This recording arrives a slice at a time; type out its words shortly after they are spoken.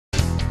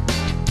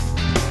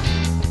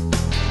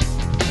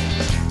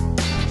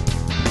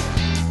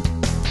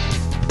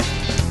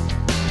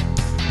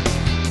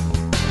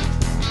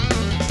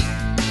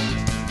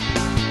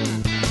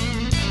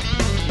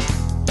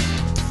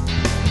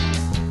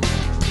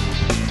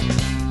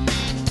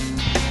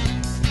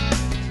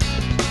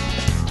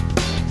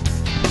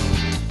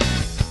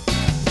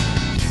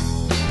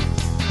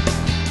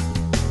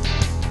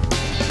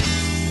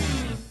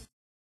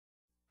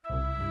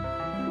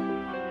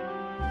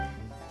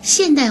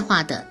现代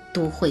化的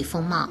都会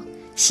风貌，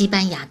西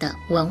班牙的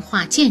文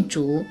化建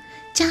筑，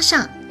加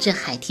上这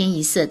海天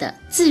一色的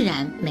自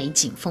然美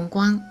景风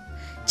光，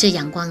这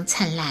阳光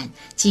灿烂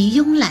及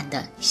慵懒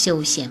的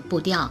休闲步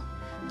调，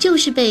就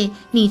是被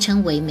昵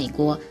称为美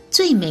国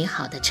最美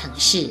好的城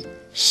市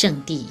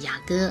圣地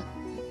牙哥。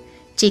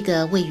这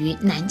个位于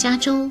南加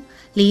州，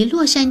离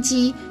洛杉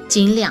矶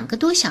仅2个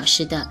多小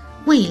时的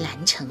蔚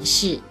蓝城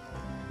市，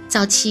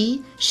早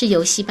期是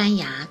由西班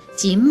牙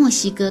及墨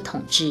西哥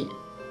统治。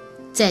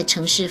在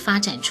城市发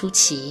展初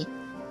期，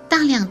大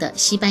量的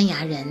西班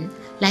牙人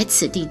来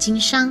此地经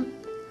商，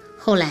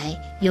后来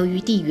由于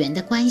地缘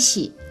的关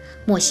系，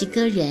墨西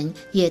哥人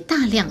也大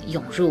量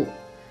涌入，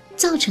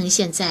造成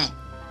现在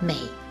美、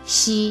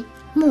西、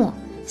墨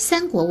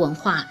3国文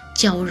化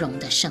交融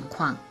的盛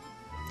况。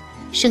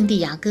圣地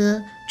牙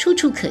哥处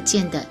处可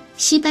见的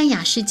西班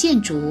牙式建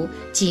筑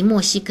及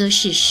墨西哥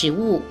式食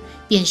物，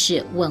便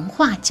是文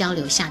化交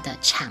流下的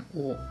产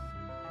物。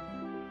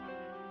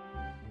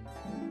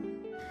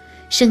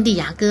圣地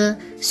牙哥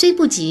虽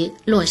不及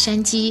洛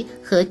杉矶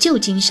和旧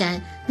金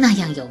山那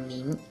样有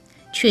名，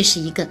却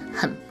是一个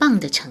很棒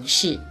的城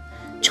市，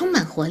充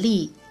满活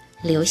力、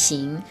流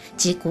行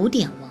及古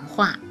典文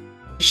化。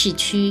市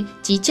区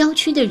及郊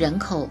区的人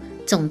口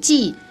总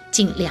计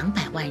近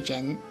200万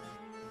人。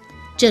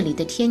这里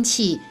的天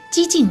气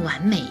几近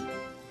完美，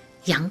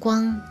阳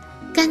光、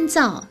干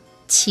燥、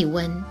气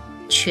温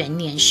全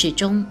年适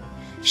中，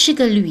是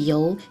个旅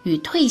游与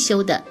退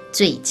休的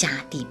最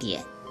佳地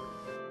点。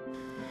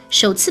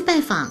首次拜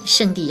访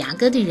圣地牙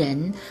哥的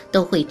人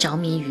都会着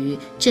迷于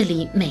这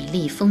里美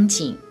丽风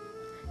景、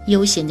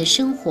悠闲的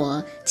生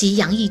活及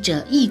洋溢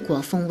着异国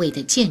风味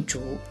的建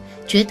筑，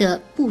觉得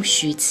不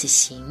虚此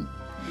行。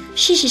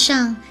事实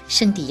上，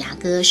圣地牙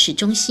哥市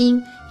中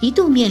心一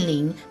度面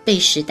临被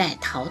时代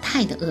淘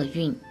汰的厄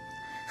运，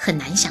很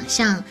难想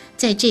象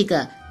在这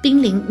个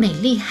濒临美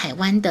丽海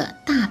湾的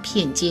大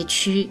片街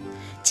区，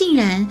竟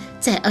然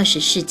在20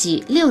世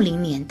纪60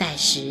年代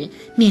时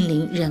面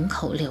临人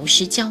口流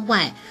失郊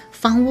外、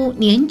房屋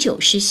年久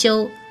失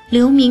修、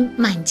流民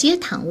满街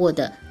躺卧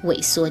的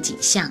萎缩景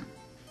象，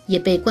也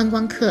被观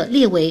光客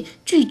列为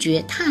拒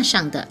绝踏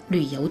上的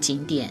旅游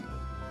景点。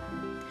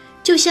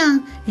就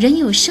像人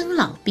有生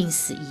老病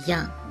死一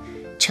样，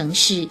城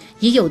市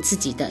也有自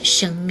己的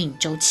生命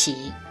周期。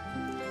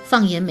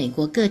放眼美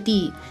国各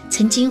地，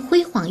曾经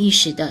辉煌一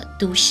时的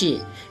都市，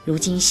如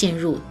今陷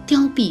入凋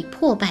敝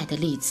破败的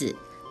例子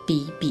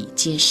比比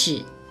皆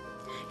是。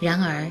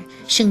然而，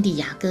圣地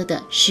牙哥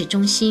的市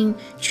中心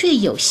却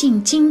有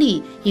幸经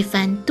历一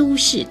番都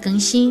市更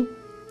新。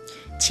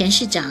前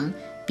市长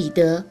彼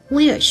得·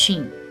威尔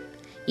逊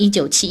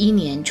1971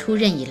年出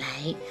任以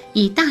来，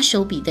以大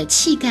手笔的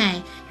气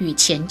概与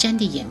前瞻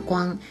的眼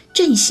光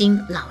振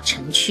兴老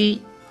城区，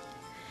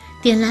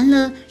点燃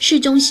了市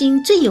中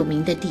心最有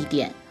名的地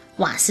点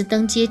瓦斯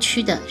登街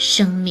区的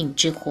生命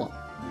之火。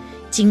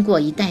经过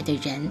一代的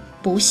人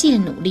不懈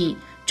努力，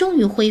终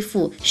于恢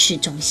复市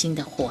中心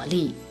的活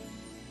力。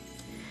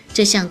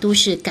这项都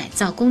市改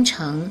造工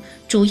程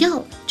主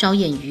要着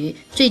眼于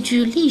最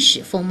具历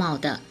史风貌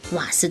的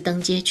瓦斯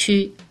登街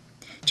区，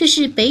这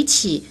是北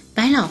起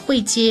百老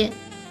汇街，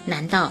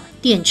南到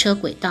电车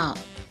轨道，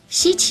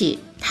西起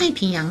太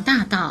平洋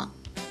大道，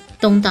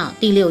东到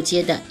第6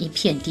街的一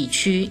片地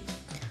区，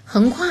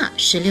横跨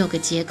16个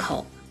街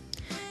口。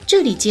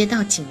这里街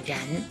道井然，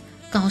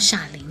高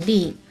厦林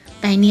立，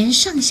百年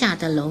上下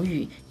的楼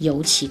宇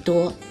尤其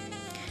多。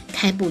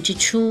开埠之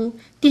初，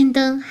电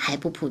灯还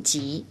不普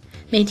及，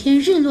每天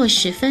日落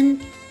时分，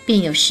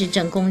便有市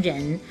政工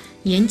人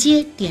沿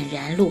街点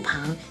燃路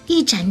旁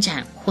一盏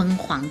盏昏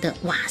黄的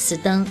瓦斯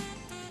灯，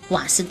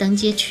瓦斯登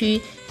街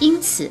区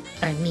因此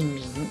而命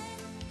名。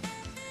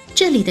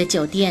这里的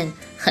酒店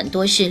很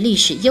多是历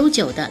史悠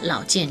久的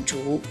老建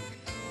筑，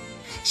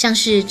像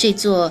是这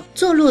座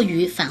坐落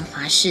于繁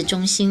华市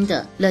中心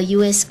的 The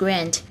US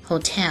Grand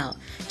Hotel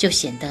就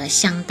显得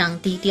相当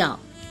低调，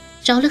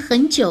找了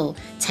很久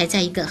才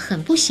在一个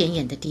很不显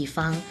眼的地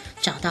方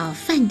找到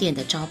饭店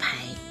的招牌。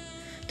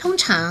通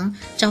常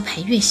招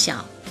牌越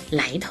小，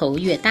来头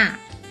越大。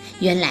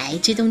原来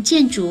这栋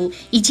建筑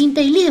已经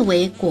被列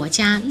为国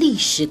家历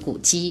史古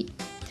迹，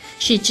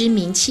是知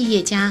名企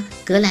业家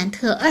格兰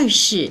特2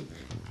世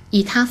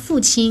以他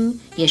父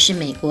亲也是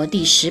美国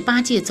第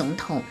18届总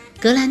统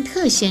格兰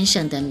特先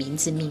生的名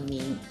字命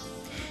名。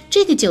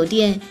这个酒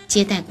店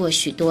接待过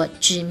许多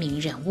知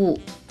名人物，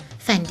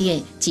饭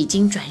店几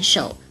经转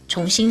手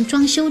重新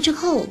装修之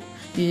后，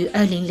于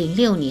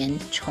2006年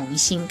重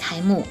新开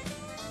幕。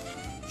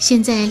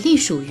现在隶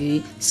属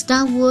于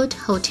Starwood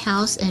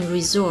Hotels and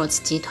Resorts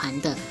集团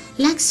的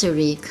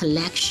Luxury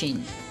Collection。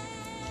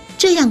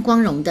 这样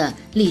光荣的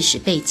历史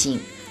背景，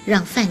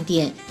让饭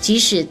店即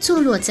使坐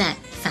落在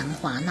繁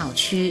华闹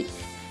区，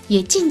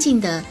也静静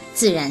地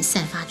自然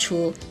散发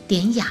出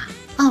典雅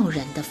傲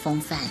人的风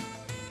范。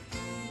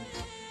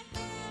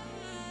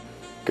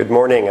Good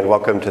morning and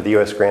welcome to the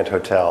US Grand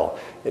Hotel.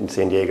 in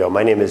San Diego.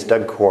 My name is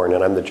Doug Korn,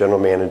 and I'm the general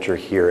manager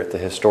here at the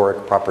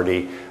historic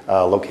property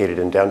located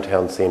in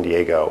downtown San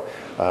Diego.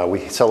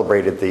 We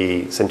celebrated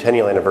the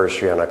centennial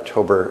anniversary on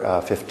October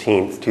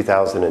 15th,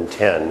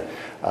 2010.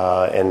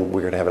 And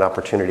we're going to have an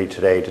opportunity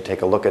today to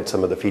take a look at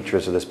some of the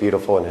features of this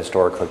beautiful and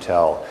historic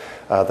hotel.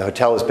 The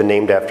hotel has been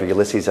named after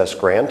Ulysses S.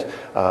 Grant.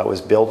 It was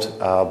built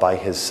by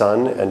his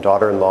son and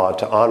daughter-in-law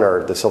to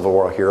honor the Civil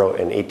War hero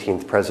and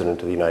 18th President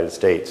of the United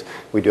States.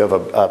 We do have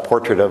a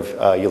portrait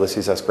of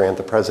Ulysses S. Grant,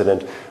 the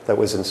President, that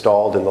was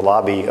installed in the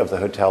lobby of the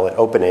hotel at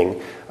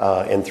opening,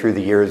 and through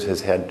the years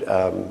has had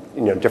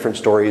different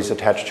stories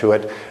attached to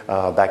it.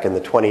 Back in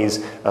the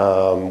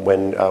 20s,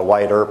 when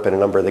Wyatt Earp and a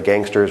number of the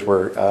gangsters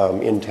were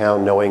in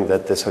town, knowing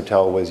that this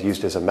hotel was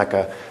used as a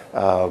mecca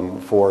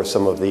for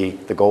some of the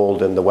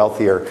gold and the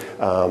wealthier,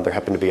 there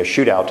happened to be a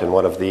shootout, and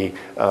one of the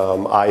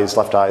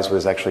left eyes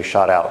was actually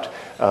shot out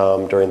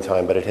during the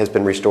time, but it has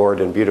been restored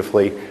and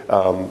beautifully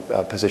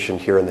positioned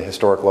here in the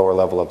historic lower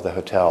level of the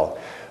hotel.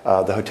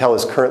 The hotel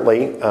is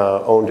currently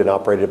owned and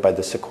operated by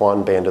the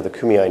Siquan Band of the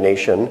Kumeyaay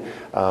Nation,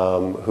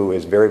 who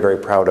is very, very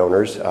proud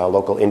owners, a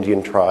local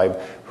Indian tribe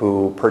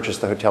who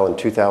purchased the hotel in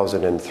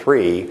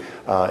 2003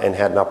 and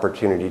had an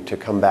opportunity to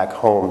come back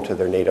home to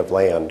their native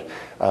land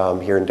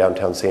here in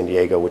downtown San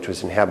Diego, which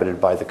was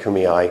inhabited by the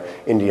Kumeyaay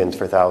Indians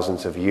for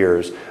thousands of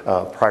years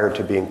prior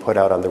to being put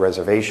out on the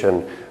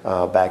reservation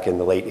back in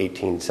the late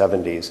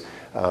 1870s.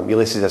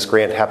 Ulysses S.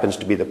 Grant happens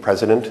to be the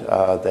president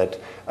that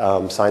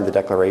signed the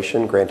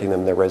declaration granting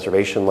them their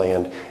reservation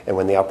land, and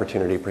when the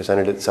opportunity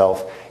presented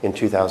itself in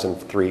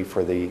 2003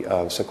 for the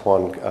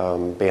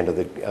Siquan Band of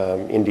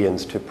the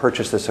Indians to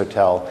purchase this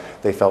hotel,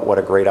 they felt what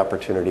a great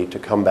opportunity to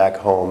come back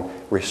home,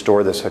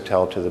 restore this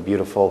hotel to the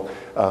beautiful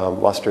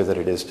luster that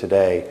it is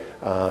today,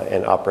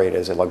 and operate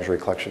as a luxury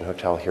collection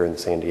hotel here in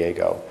San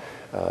Diego.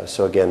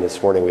 So again,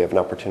 this morning we have an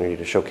opportunity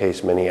to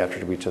showcase many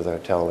attributes of the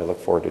hotel, and we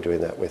look forward to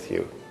doing that with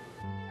you.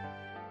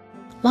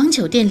 往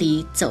酒店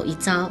里走一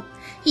遭，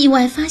意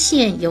外发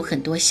现有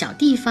很多小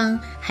地方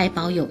还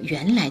保有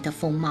原来的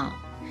风貌，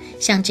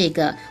像这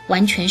个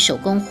完全手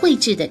工绘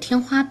制的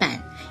天花板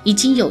已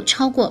经有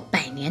超过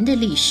100年的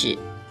历史，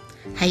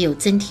还有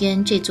增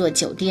添这座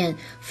酒店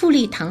富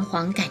丽堂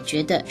皇感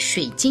觉的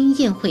水晶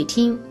宴会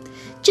厅，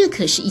这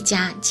可是一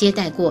家接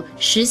待过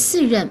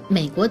14任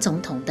美国总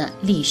统的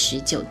历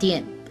史酒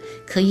店，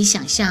可以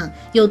想象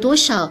有多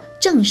少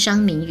政商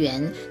名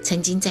媛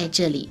曾经在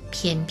这里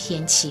翩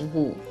翩起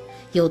舞，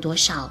有多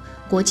少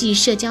国际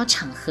社交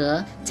场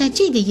合在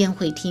这个宴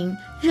会厅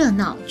热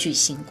闹举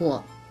行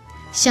过。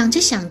想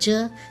着想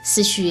着，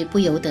思绪不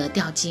由得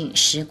掉进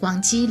时光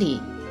机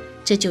里，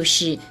这就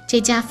是这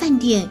家饭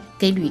店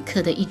给旅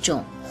客的一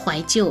种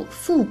怀旧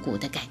复古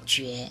的感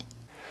觉。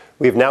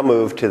We've now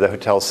moved to the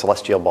hotel's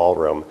Celestial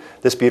Ballroom.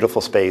 This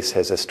beautiful space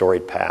has a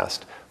storied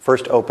past.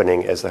 First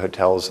opening as the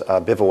hotel's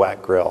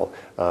Bivouac Grill,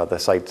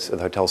 the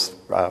hotel's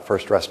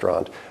first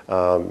restaurant,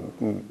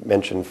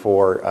 mentioned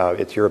for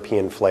its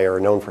European flair,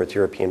 known for its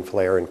European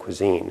flair and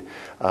cuisine.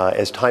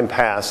 As time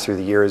passed through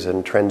the years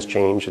and trends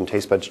changed and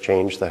taste buds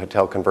changed, the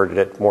hotel converted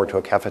it more to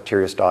a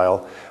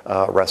cafeteria-style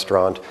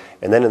restaurant,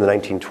 and then in the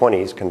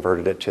 1920s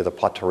converted it to the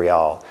Plateau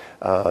Real,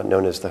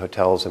 known as the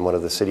hotels in one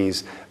of the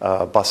city's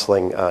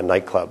bustling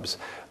nightclubs.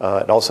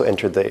 It also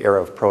entered the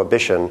era of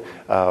Prohibition,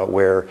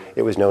 where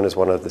it was known as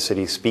one of the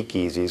city's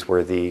speakeasies,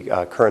 where the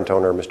current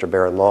owner, Mr.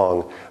 Baron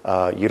Long,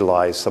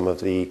 utilized some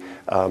of the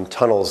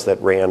tunnels that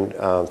ran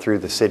through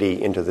the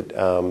city into the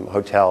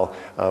hotel,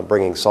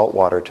 bringing salt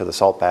water to the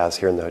salt baths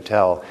here in the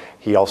hotel.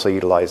 He also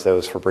utilized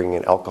those for bringing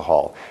in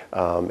alcohol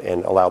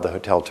and allowed the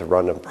hotel to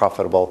run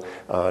profitable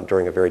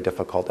during a very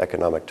difficult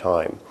economic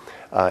time.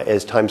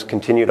 As times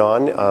continued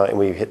on and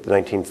we hit the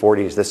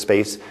 1940s, this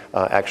space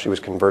actually was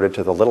converted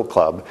to the Little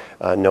Club,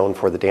 known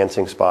for the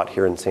dancing spot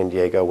here in San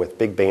Diego with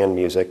big band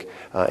music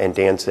and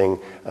dancing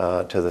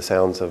to the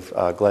sounds of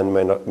Glenn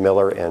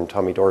Miller and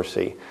Tommy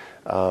Dorsey.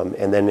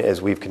 And then as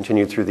we've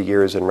continued through the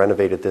years and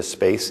renovated this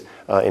space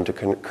into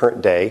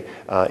current day,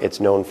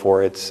 it's known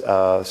for its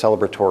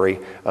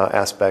celebratory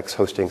aspects,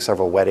 hosting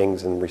several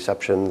weddings and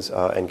receptions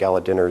and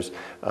gala dinners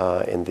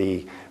in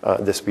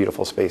this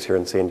beautiful space here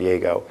in San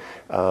Diego.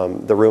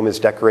 The room is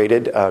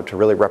decorated to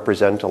really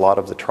represent a lot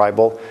of the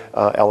tribal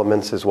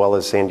elements as well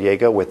as San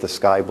Diego, with the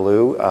sky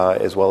blue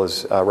as well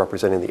as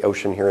representing the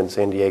ocean here in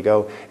San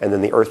Diego, and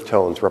then the earth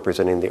tones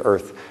representing the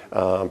earth,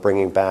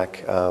 bringing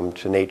back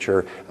to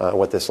nature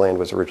what this land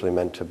was originally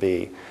meant to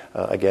be.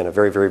 Again, a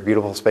very, very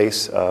beautiful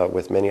space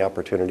with many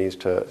opportunities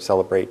to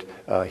celebrate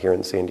here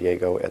in San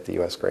Diego at the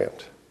U.S.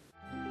 Grant.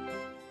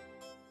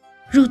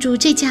 入住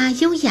这家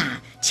优雅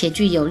且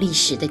具有历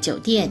史的酒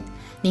店，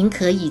您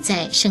可以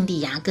在圣地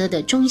牙哥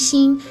的中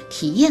心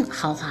体验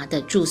豪华的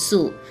住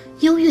宿、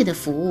优越的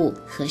服务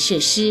和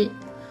设施，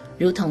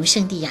如同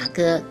圣地亚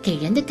哥给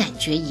人的感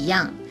觉一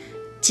样。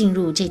进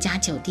入这家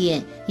酒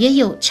店，也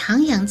有徜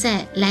徉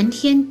在蓝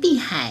天碧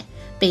海、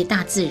被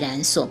大自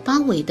然所包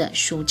围的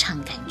舒畅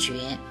感觉。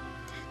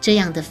这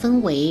样的氛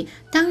围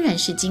当然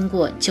是经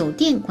过酒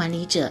店管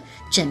理者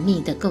缜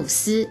密的构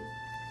思。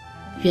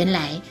原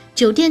来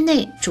酒店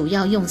内主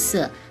要用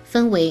色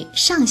分为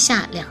上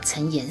下2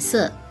层颜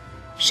色，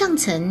上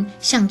层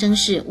象征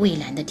是蔚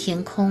蓝的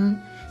天空，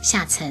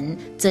下层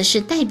则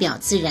是代表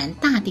自然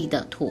大地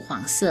的土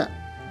黄色。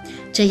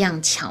这样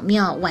巧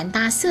妙玩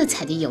搭色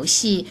彩的游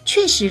戏，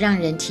确实让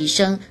人提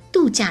升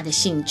度假的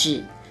兴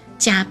致，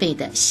加倍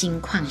的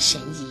心旷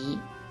神怡。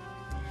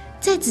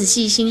再仔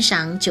细欣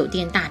赏酒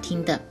店大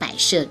厅的摆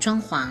设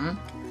装潢，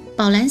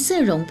宝蓝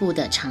色绒布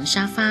的长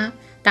沙发，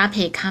搭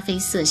配咖啡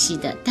色系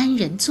的单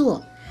人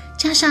座，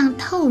加上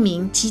透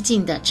明激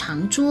进的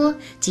长桌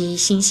及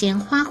新鲜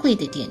花卉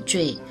的点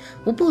缀，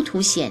无不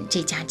凸显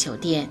这家酒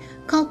店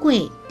高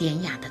贵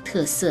典雅的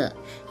特色，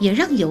也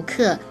让游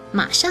客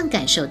马上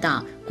感受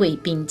到贵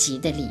宾级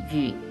的礼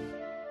遇。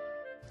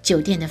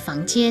酒店的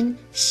房间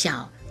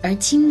小而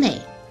精美，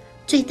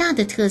最大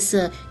的特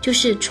色就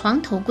是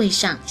床头柜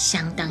上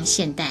相当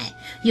现代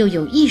又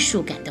有艺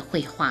术感的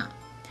绘画，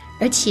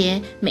而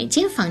且每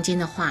间房间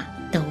的画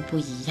都不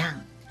一样，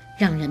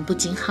让人不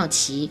禁好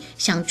奇，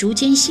想逐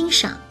间欣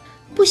赏，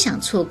不想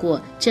错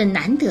过这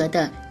难得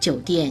的酒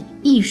店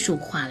艺术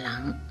画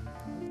廊。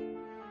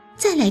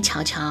再来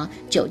瞧瞧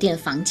酒店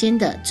房间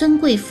的尊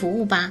贵服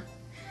务吧。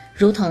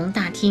如同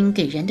大厅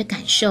给人的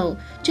感受，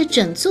这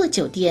整座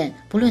酒店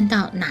不论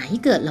到哪一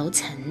个楼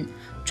层，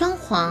装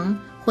潢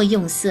或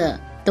用色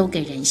都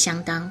给人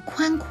相当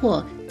宽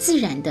阔自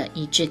然的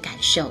一致感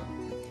受。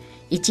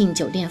一进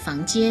酒店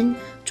房间，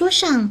桌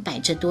上摆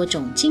着多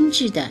种精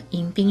致的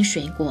迎宾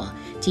水果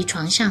及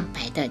床上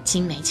摆的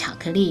精美巧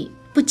克力，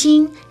不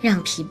禁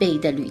让疲惫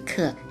的旅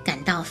客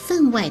感到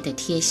分外的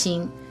贴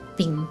心，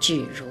宾至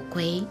如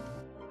归。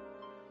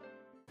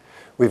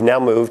We've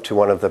now moved to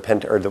one of the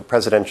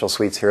presidential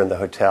suites here in the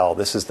hotel.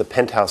 This is the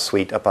penthouse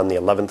suite up on the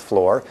 11th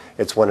floor.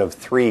 It's one of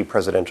 3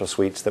 presidential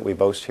suites that we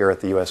boast here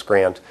at the U.S.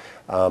 Grant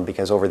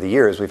because over the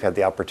years we've had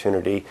the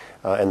opportunity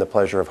and the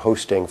pleasure of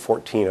hosting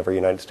 14 of our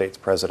United States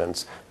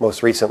presidents.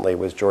 Most recently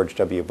was George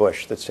W.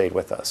 Bush that stayed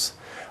with us.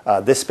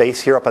 This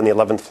space here up on the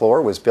 11th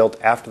floor was built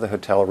after the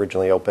hotel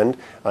originally opened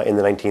in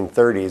the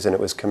 1930s, and it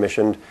was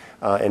commissioned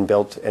and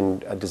built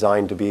and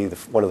designed to be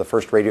one of the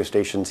first radio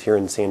stations here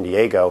in San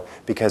Diego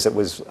because it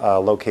was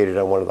located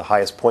on one of the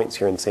highest points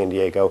here in San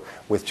Diego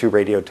with 2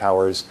 radio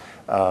towers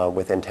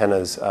with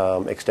antennas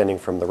extending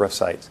from the roof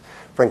sites.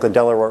 Franklin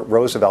Delano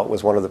Roosevelt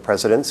was one of the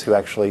presidents who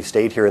actually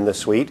stayed here in this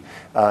suite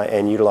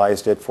and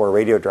utilized it for a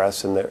radio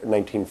address in the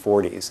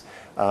 1940s.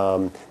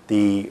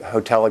 The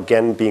hotel,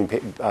 again, being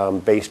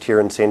based here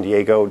in San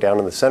Diego, down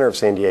in the center of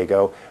San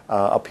Diego,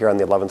 up here on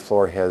the 11th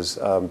floor, has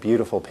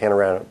beautiful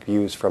panoramic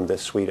views from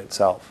this suite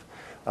itself.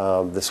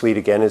 The suite,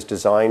 again, is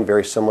designed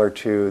very similar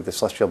to the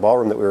Celestial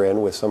Ballroom that we were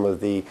in, with some of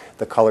the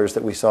colors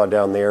that we saw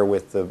down there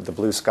with the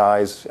blue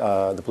skies,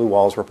 the blue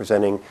walls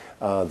representing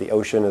the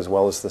ocean as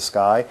well as the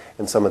sky,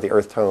 and some of the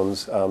earth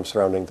tones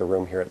surrounding the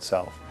room here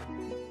itself.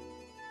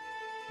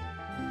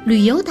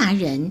 旅游达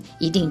人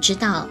一定知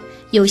道，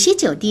有些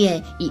酒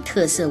店以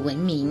特色闻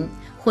名，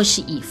或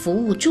是以服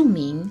务著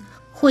名，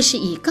或是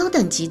以高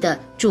等级的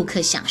住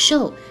客享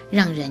受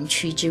让人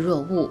趋之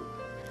若鹜。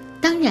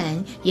当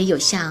然也有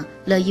像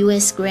The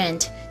U.S.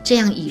 Grant 这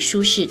样以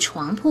舒适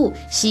床铺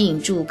吸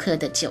引住客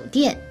的酒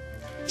店，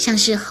像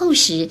是厚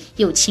实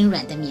又轻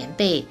软的棉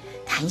被、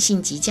弹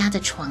性极佳的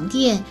床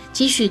垫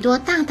及许多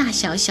大大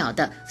小小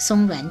的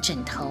松软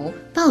枕头、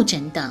抱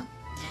枕等。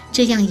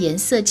这样颜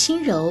色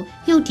轻柔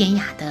又典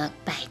雅的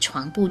摆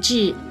床布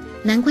置，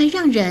难怪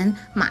让人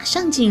马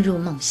上进入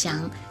梦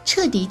乡，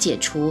彻底解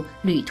除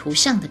旅途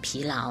上的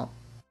疲劳。